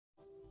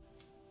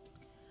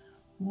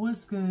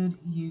What's good,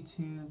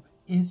 YouTube?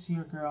 It's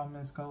your girl,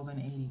 Miss Golden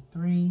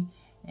 83,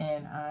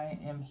 and I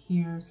am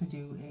here to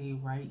do a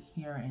right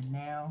here and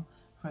now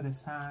for the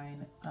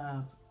sign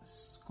of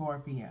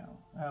Scorpio.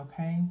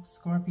 Okay,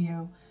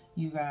 Scorpio,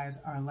 you guys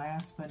are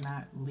last but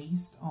not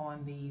least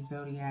on the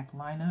zodiac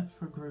lineup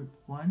for Group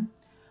 1.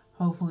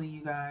 Hopefully,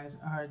 you guys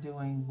are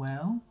doing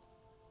well.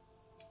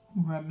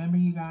 Remember,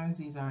 you guys,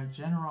 these are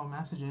general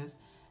messages,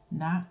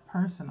 not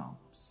personal.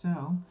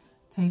 So,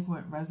 take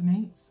what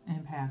resonates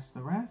and pass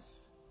the rest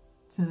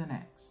to the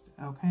next,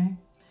 okay?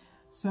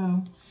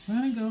 So, we're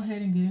going to go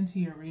ahead and get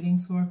into your reading,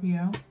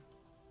 Scorpio.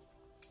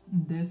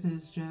 This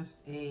is just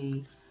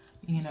a,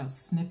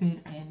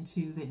 snippet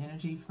into the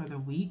energy for the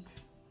week.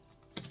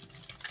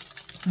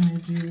 I'm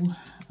going to do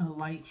a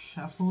light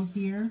shuffle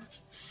here.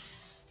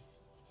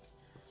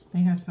 I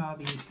think I saw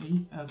the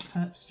 8 of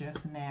Cups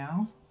just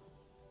now.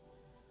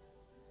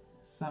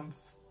 Some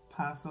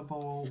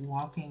possible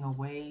walking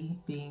away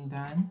being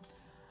done.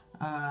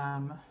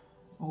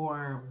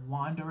 Or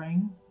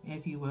wandering,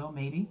 if you will,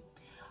 maybe.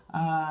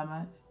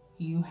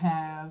 You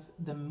have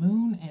the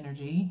moon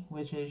energy,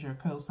 which is your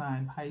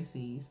cosign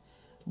Pisces,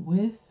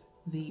 with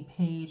the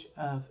Page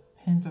of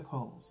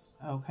Pentacles,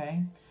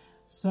 okay?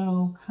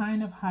 So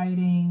kind of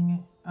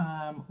hiding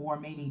or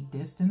maybe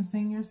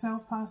distancing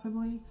yourself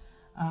possibly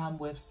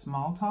with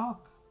small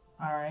talk,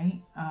 all right?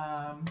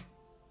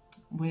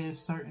 With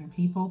certain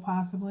people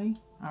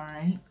possibly, all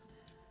right?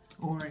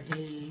 Or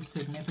a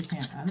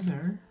significant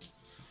other.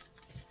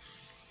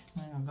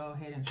 I'm going to go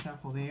ahead and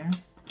shuffle there.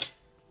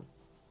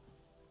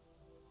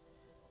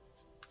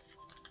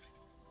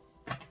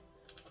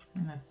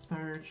 And a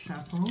third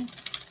shuffle.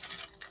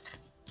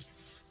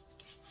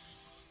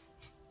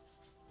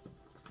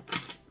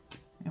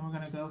 And we're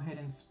going to go ahead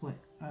and split,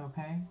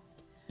 okay?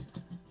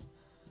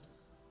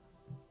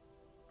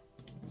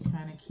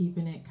 Kind of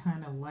keeping it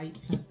kind of light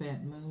since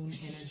that moon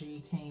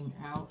energy came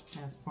out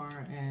as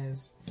far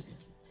as,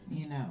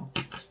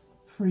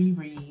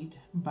 pre-read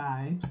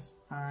vibes,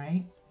 all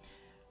right?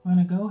 I'm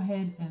going to go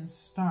ahead and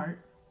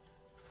start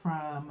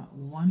from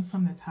one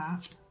from the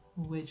top,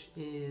 which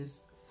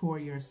is for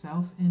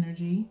yourself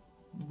energy,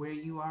 where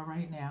you are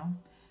right now.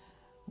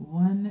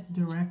 One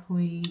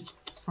directly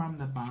from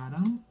the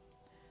bottom,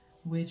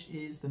 which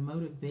is the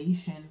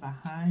motivation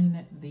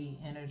behind the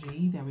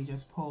energy that we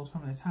just pulled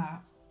from the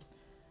top.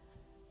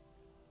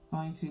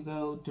 Going to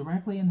go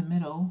directly in the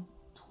middle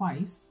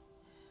twice.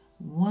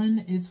 One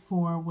is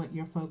for what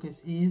your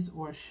focus is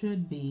or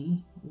should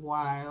be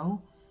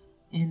while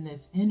in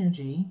this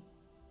energy.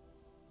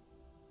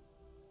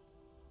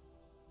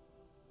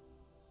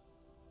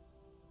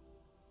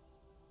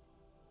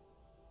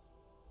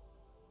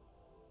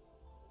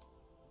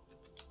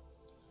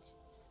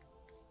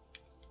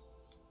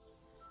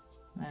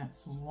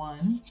 That's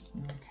one,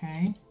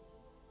 okay.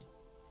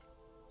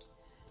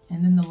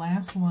 And then the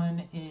last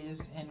one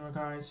is in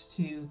regards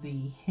to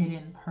the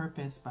hidden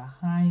purpose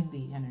behind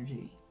the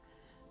energy.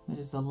 It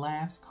is the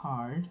last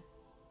card.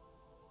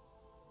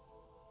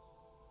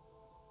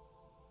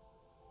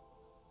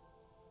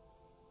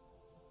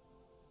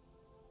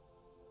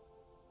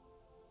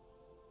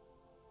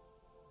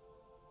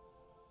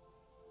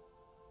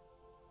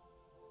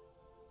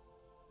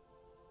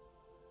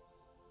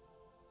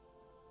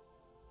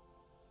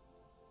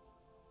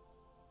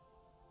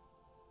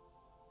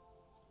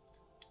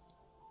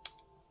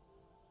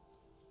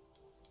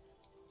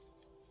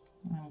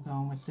 I'm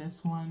going with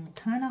this one.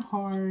 Kind of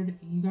hard.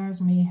 You guys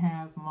may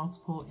have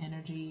multiple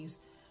energies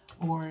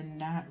or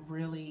not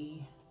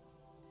really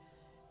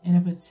in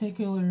a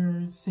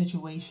particular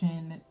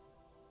situation.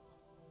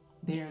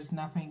 There's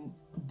nothing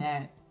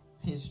that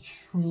is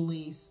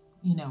truly,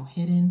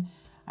 hidden.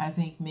 I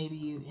think maybe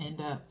you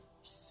end up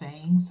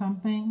saying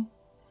something.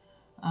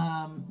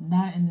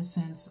 Not in the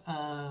sense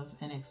of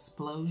an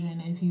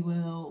explosion, if you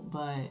will,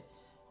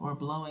 or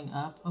blowing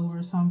up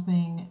over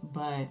something,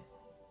 but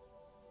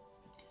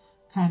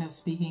kind of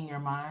speaking your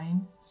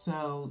mind.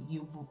 So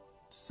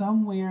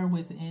somewhere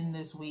within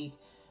this week,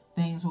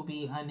 things will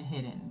be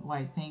unhidden,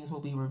 like things will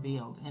be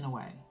revealed in a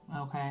way,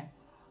 okay?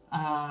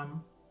 I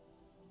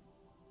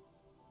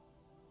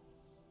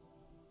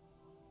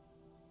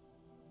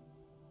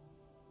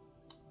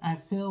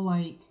feel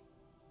like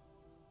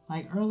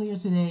earlier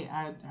today,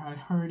 I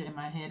heard in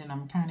my head, and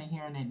I'm kind of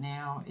hearing it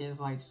now, is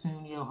like,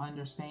 soon you'll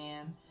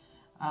understand,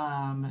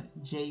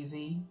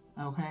 Jay-Z,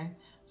 okay?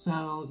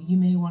 So you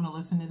may want to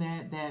listen to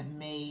that. That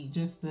may,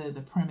 just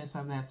the premise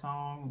of that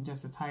song,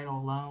 just the title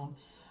alone,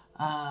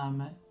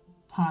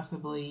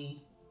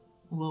 possibly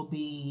will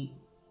be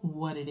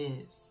what it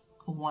is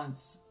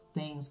once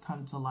things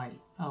come to light,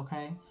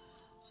 okay?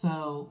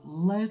 So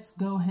let's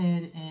go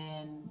ahead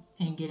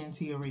and get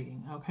into your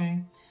reading,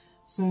 okay?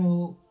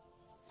 So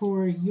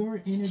for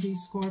your energy,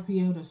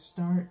 Scorpio, to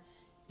start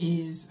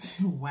is,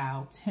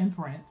 wow,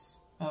 Temperance,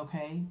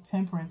 okay?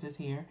 Temperance is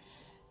here.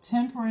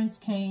 Temperance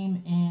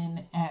came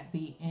in at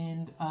the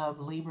end of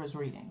Libra's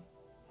reading,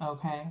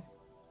 okay?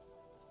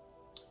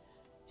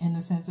 In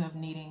the sense of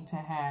needing to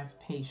have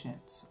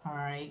patience, all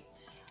right?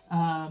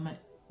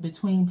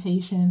 between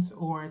patience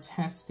or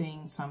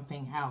testing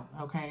something out,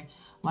 okay?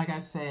 Like I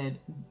said,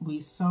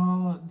 we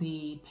saw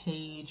the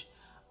page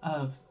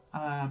of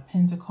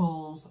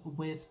Pentacles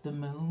with the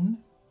moon,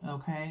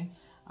 okay?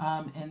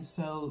 And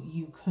so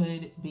you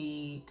could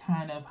be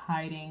kind of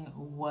hiding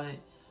what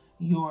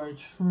your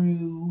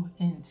true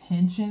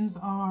intentions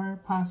are,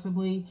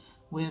 possibly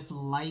with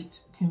light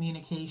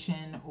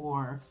communication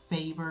or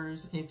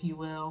favors, if you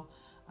will,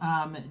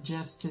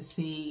 just to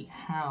see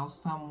how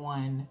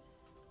someone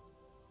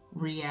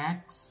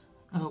reacts,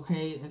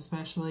 okay?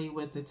 Especially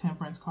with the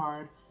Temperance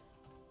card.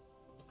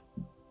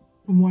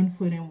 1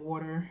 foot in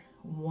water,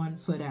 1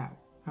 foot out,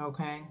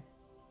 okay?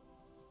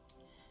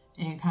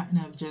 And kind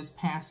of just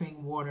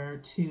passing water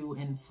to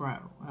and fro,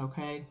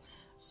 okay?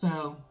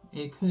 So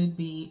it could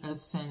be a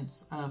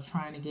sense of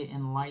trying to get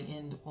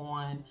enlightened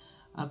on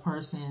a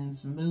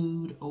person's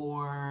mood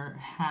or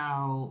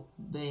how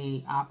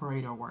they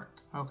operate or work,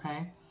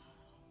 okay?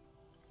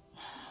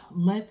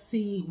 Let's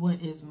see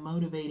what is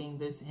motivating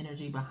this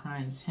energy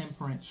behind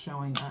Temperance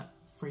showing up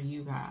for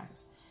you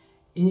guys.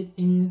 It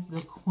is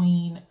the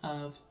Queen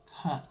of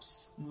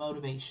Cups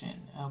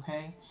motivation,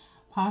 okay?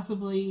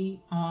 Possibly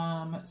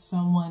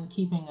someone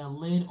keeping a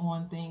lid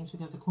on things,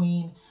 because the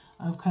Queen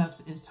of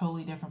Cups is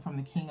totally different from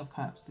the King of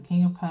Cups. The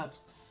King of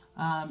Cups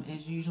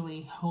is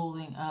usually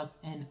holding up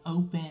an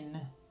open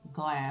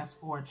glass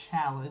or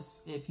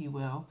chalice, if you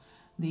will.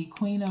 The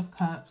Queen of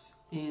Cups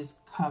is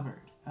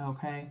covered,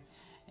 okay?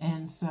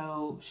 And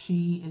so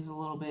she is a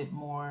little bit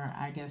more,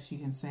 I guess you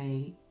can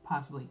say,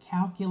 possibly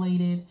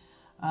calculated.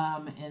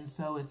 And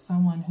so it's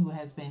someone who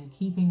has been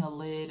keeping a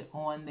lid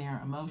on their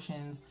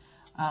emotions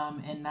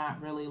and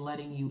not really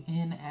letting you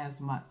in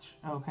as much,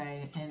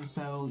 okay? And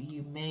so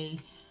you may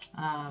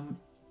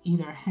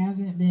either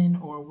hasn't been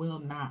or will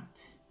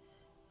not,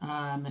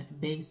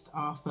 based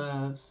off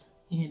of,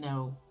 you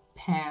know,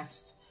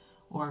 past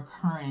or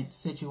current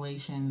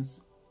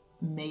situations,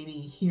 maybe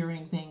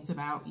hearing things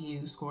about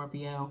you,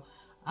 Scorpio,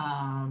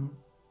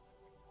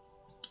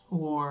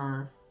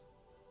 or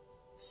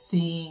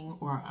seeing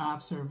or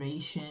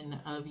observation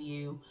of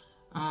you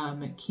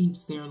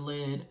keeps their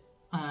lid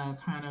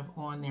kind of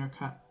on their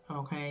cup,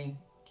 okay?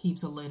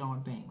 Keeps a lid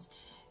on things.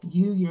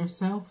 You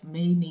yourself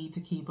may need to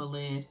keep a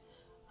lid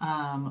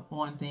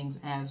on things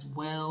as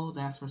well.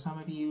 That's for some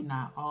of you,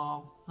 not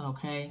all,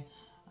 okay?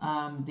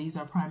 These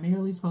are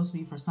primarily supposed to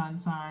be for sun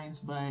signs,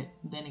 but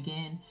then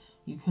again,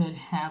 you could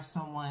have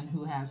someone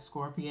who has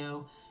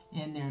Scorpio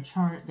in their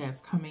chart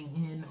that's coming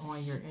in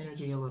on your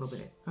energy a little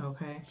bit,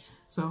 okay?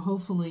 So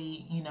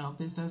hopefully, you know, if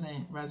this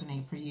doesn't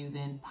resonate for you,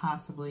 then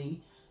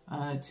possibly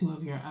 2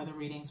 of your other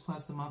readings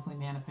plus the monthly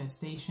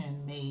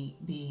manifestation may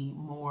be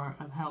more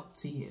of help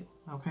to you,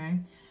 okay?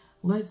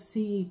 Let's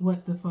see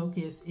what the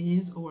focus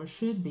is or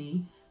should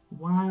be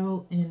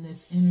while in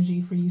this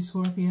energy for you,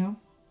 Scorpio.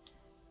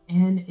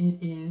 And it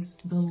is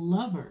the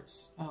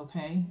Lovers,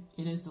 okay?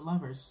 It is the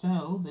Lovers.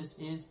 So this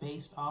is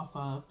based off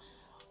of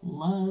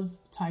love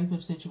type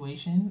of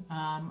situation.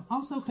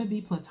 Also could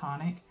be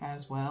platonic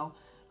as well.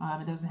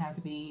 It doesn't have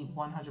to be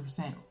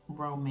 100%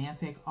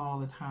 romantic all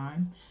the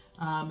time.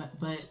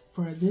 But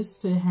for this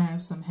to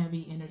have some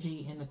heavy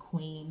energy in the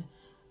Queen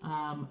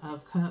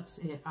of Cups,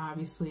 it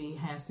obviously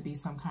has to be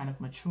some kind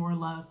of mature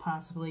love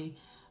possibly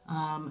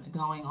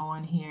going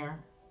on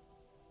here.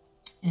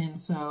 And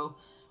so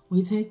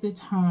we take the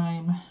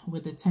time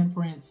with the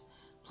Temperance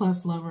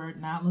plus Lover,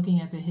 not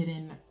looking at the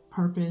hidden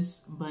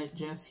purpose, but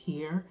just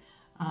here.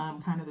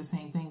 Kind of the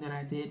same thing that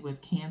I did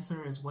with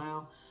Cancer as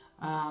well,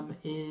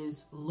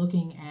 is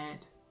looking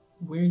at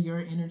where your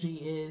energy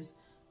is,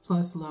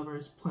 plus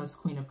Lovers, plus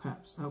Queen of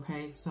Cups,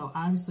 okay? So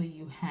obviously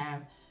you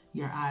have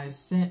your eyes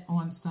set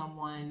on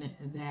someone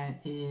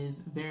that is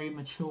very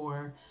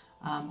mature,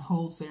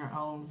 holds their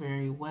own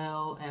very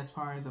well as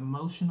far as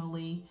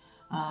emotionally,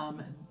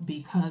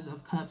 because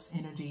of Cups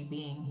energy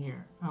being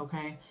here,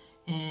 okay?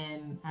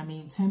 And I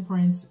mean,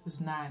 Temperance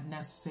is not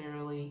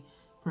necessarily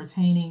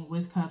pertaining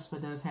with Cups,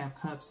 but does have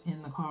Cups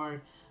in the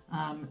card.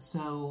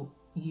 So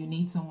you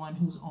need someone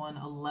who's on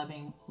a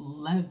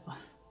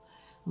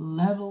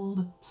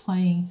leveled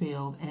playing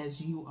field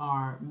as you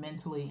are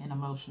mentally and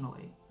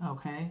emotionally,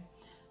 okay?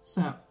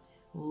 So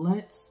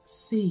let's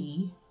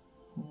see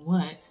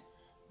what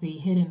the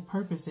hidden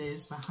purpose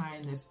is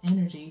behind this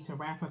energy to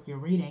wrap up your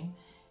reading.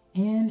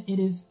 And it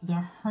is the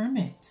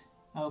Hermit,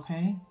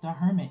 okay? The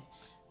Hermit.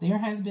 There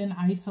has been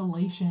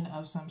isolation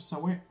of some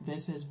sort.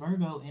 This is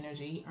Virgo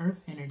energy,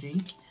 Earth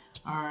energy,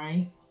 all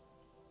right?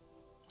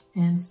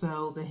 And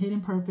so the hidden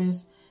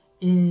purpose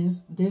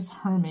is this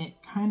Hermit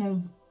kind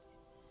of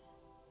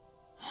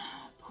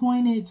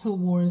pointed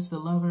towards the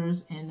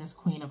Lovers and this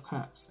Queen of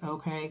Cups,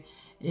 okay?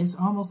 It's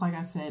almost like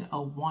I said,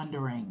 a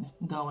wondering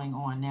going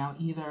on. Now,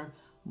 either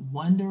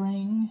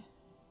wondering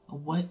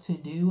what to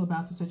do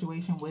about the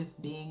situation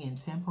with being in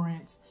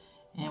Temperance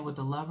and with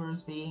the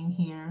Lovers being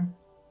here,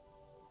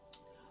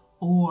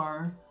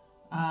 or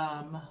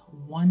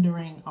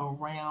wandering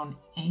around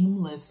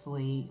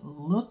aimlessly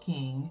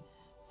looking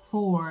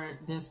for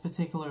this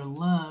particular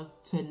love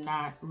to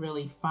not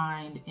really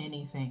find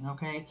anything,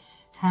 okay?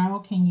 How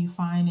can you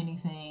find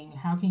anything?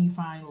 How can you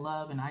find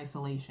love in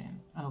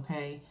isolation,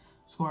 okay?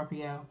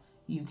 Scorpio,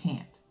 you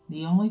can't.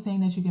 The only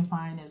thing that you can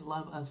find is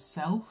love of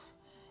self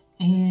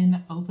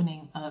and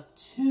opening up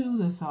to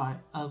the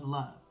thought of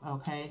love,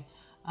 okay?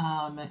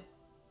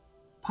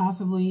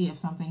 Possibly if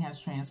something has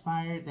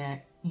transpired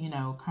that, you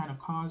know, kind of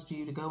caused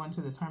you to go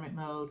into this hermit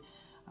mode,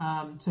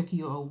 took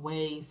you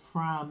away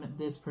from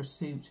this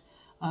pursuit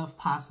of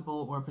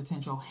possible or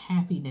potential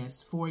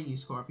happiness for you,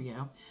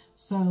 Scorpio.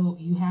 So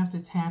you have to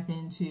tap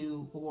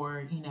into,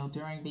 or, you know,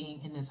 during being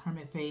in this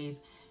hermit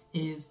phase,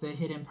 is the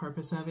hidden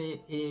purpose of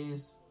it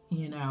is,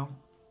 you know,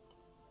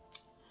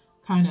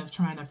 kind of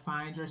trying to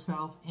find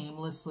yourself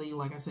aimlessly,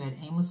 like I said,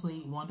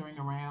 aimlessly wandering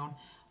around,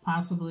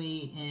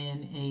 possibly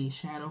in a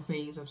shadow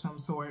phase of some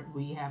sort.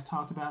 We have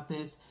talked about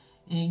this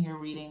in your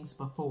readings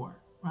before,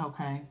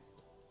 okay?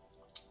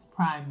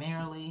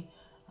 Primarily,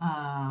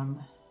 tap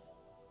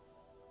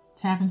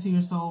into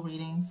your soul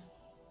readings,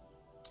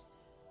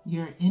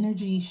 your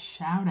energy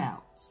shout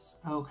outs,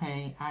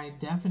 okay? I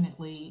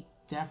definitely,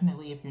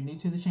 if you're new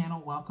to the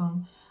channel,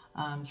 welcome.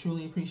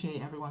 Truly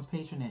appreciate everyone's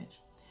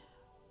patronage.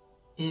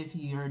 If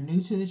you're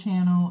new to the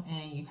channel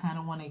and you kind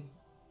of want to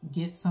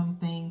get some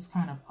things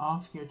kind of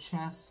off your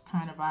chest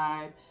kind of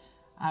vibe,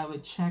 I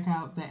would check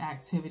out the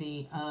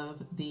activity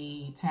of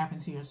the Tap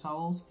Into Your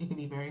Souls. It could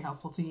be very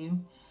helpful to you.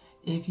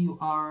 If you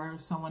are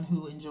someone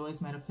who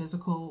enjoys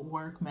metaphysical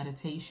work,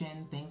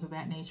 meditation, things of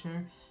that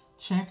nature,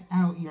 check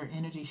out your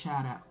energy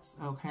shout outs,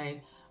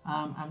 okay?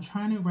 I'm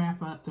trying to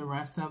wrap up the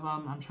rest of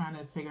them. I'm trying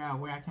to figure out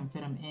where I can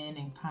fit them in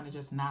and kind of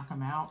just knock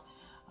them out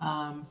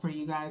for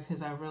you guys,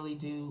 because I really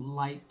do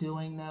like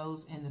doing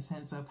those in the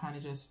sense of kind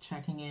of just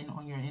checking in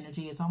on your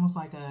energy. It's almost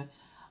like a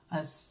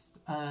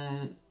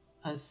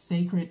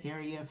sacred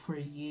area for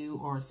you,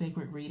 or a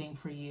sacred reading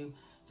for you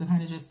to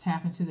kind of just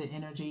tap into the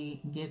energy,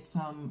 get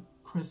some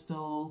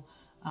crystals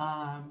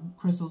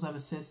of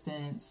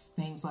assistance,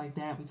 things like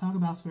that. We talk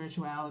about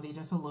spirituality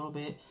just a little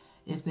bit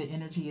if the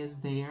energy is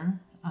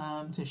there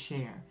to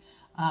share.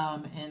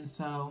 And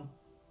so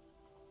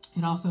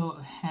it also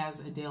has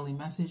a daily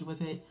message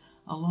with it,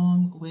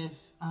 along with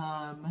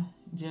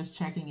just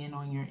checking in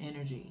on your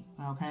energy,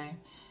 okay?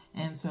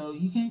 And so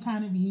you can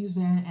kind of use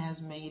that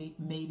as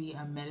maybe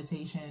a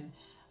meditation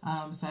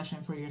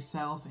session for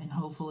yourself, and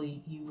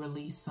hopefully you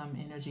release some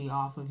energy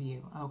off of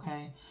you,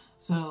 okay?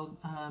 So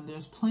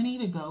there's plenty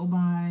to go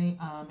by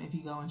if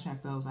you go and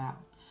check those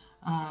out.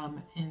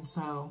 And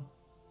so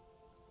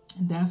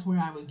that's where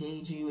I would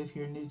gauge you if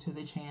you're new to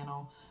the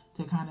channel,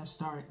 to kind of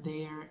start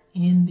there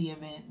in the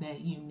event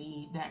that you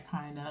need that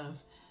kind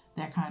of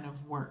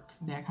work,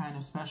 that kind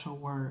of special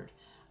word.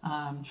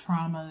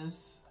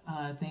 Traumas,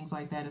 things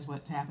like that is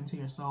what Tap Into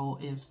Your Soul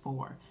is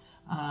for.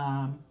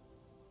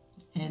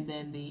 And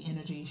then the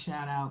energy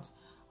shout outs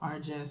are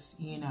just,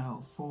 you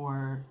know,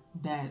 for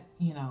that,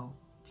 you know,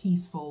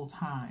 peaceful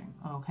time,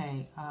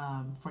 okay,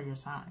 for your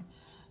sign.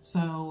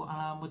 So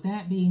with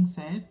that being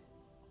said,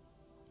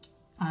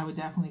 I would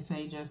definitely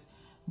say just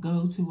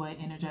go to what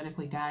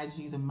energetically guides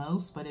you the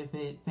most. But if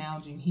it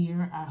found you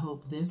here, I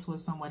hope this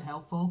was somewhat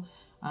helpful.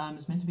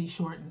 It's meant to be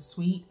short and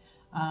sweet,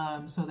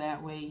 so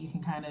that way you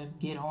can kind of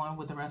get on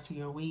with the rest of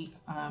your week.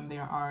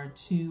 There are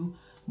 2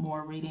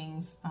 more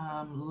readings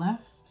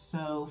left,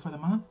 so for the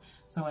month.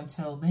 So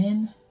until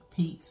then,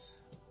 peace.